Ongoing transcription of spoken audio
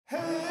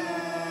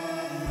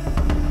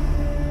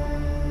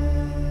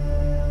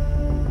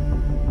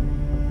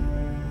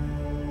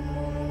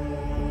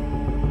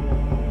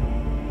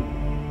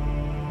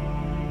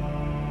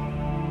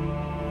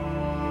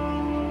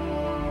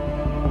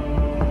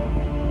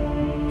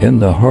In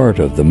the heart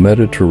of the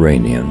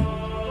Mediterranean,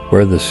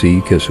 where the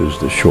sea kisses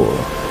the shore,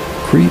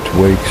 Crete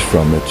wakes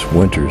from its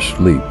winter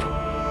sleep,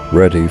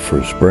 ready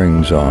for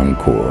spring's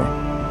encore.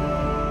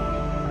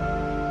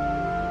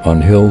 On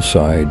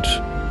hillsides,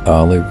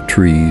 olive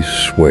trees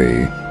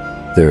sway,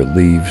 their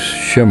leaves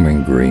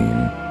shimmering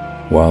green,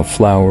 while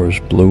flowers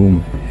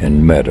bloom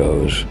in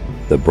meadows,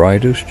 the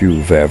brightest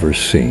you've ever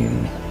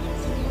seen.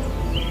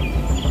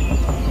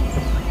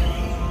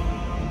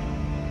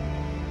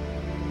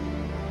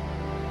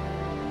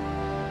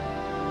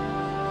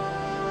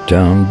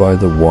 Down by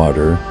the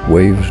water,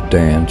 waves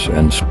dance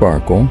and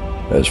sparkle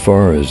as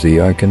far as the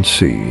eye can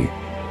see.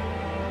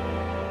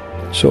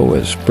 So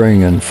as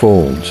spring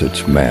unfolds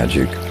its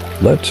magic,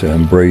 let's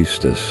embrace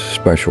this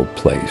special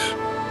place,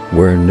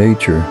 where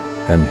nature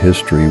and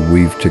history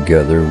weave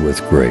together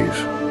with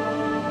grace.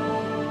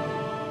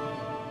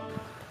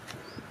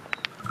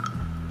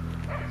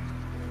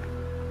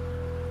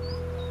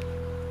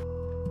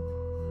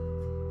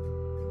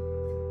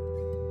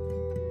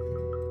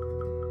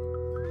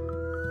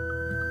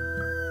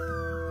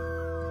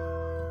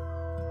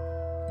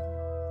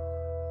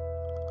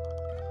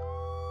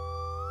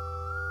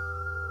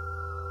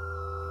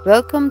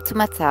 Welcome to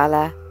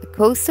Matala, a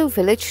coastal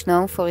village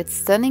known for its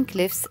stunning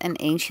cliffs and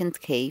ancient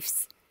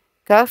caves.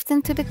 Carved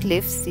into the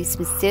cliffs, these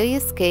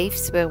mysterious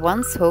caves were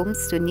once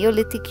homes to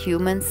Neolithic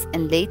humans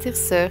and later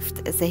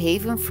served as a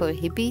haven for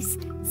hippies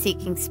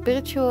seeking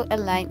spiritual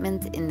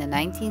enlightenment in the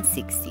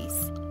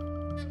 1960s.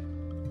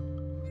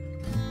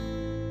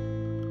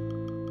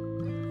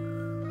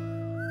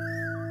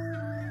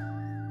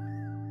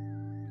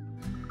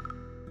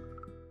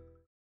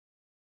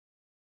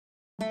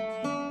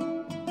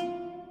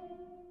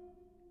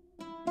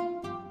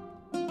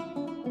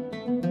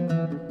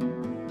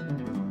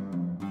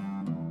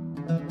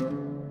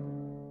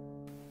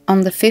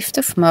 On the 5th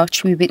of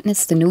March, we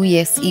witnessed the New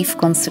Year's Eve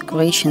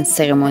Consecration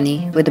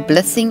Ceremony with the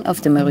blessing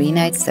of the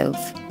marina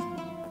itself.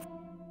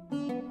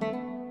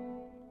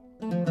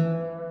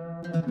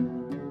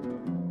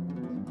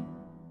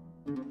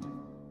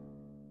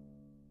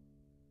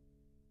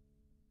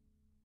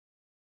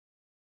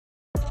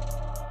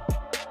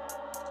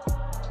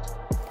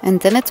 And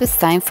then it was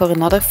time for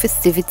another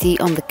festivity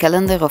on the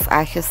calendar of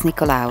Agios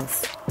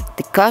Nikolaos,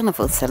 the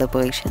Carnival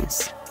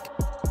celebrations.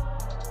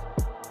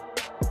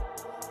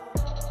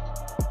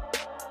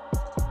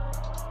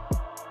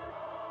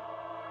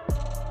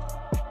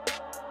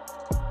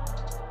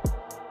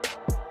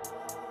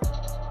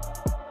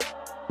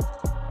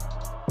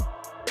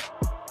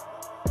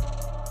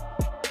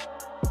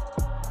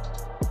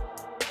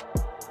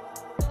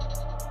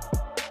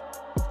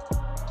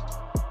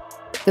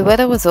 The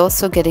weather was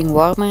also getting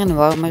warmer and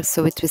warmer,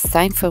 so it was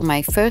time for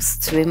my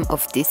first swim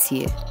of this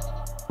year.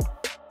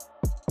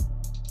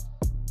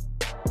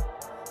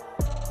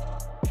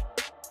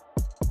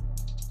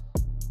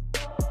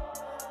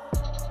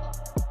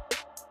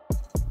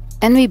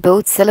 And we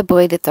both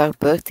celebrated our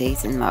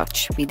birthdays in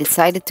March. We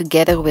decided to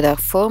gather with our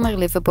former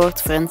liveaboard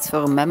friends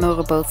for a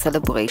memorable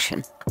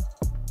celebration.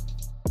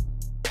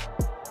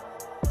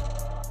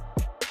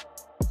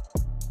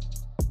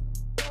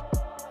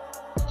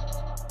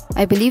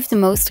 I believe the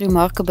most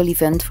remarkable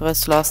event for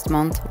us last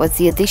month was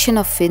the addition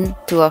of Finn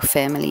to our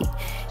family.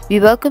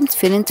 We welcomed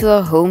Finn into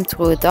our home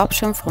through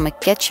adoption from a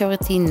cat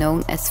charity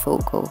known as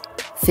Vocal.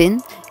 Finn,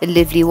 a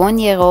lively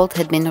 1-year-old,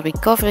 had been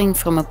recovering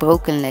from a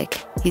broken leg.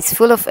 He's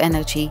full of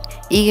energy,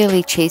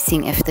 eagerly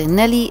chasing after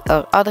Nelly,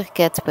 our other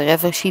cat,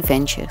 wherever she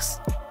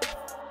ventures.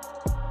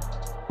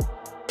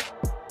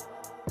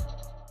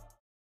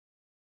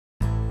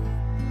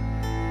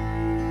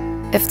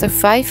 After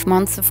 5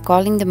 months of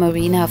calling the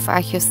marina of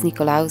Agios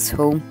Nikolaos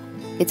home,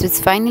 it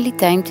was finally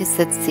time to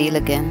set sail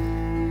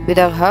again. With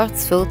our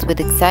hearts filled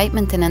with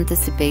excitement and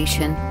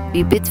anticipation,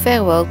 we bid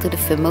farewell to the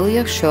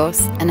familiar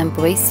shores and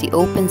embraced the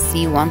open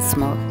sea once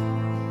more.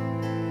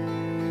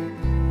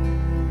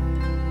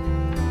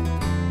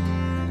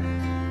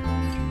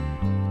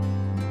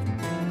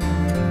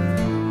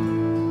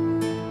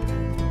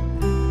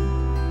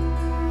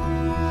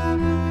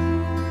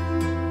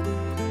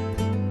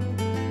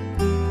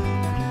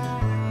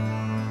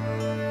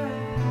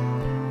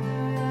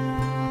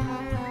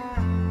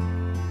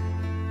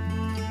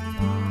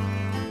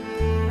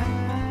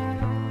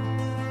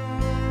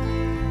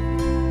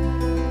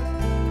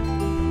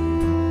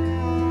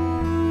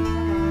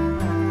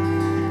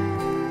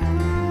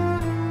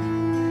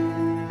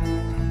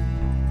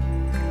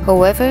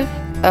 However,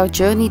 our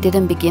journey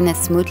didn't begin as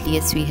smoothly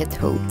as we had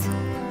hoped.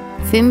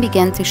 Finn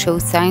began to show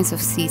signs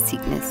of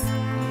seasickness.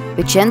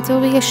 With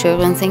gentle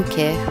reassurance and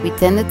care, we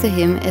tended to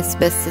him as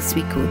best as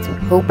we could,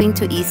 hoping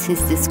to ease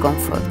his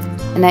discomfort.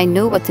 And I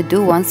knew what to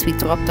do once we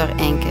dropped our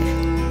anchor,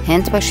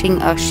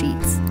 hand-washing our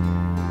sheets.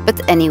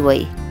 But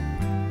anyway,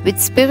 with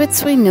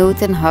spirits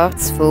renewed and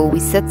hearts full, we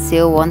set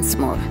sail once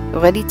more,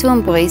 ready to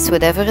embrace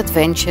whatever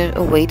adventure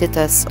awaited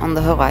us on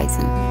the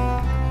horizon.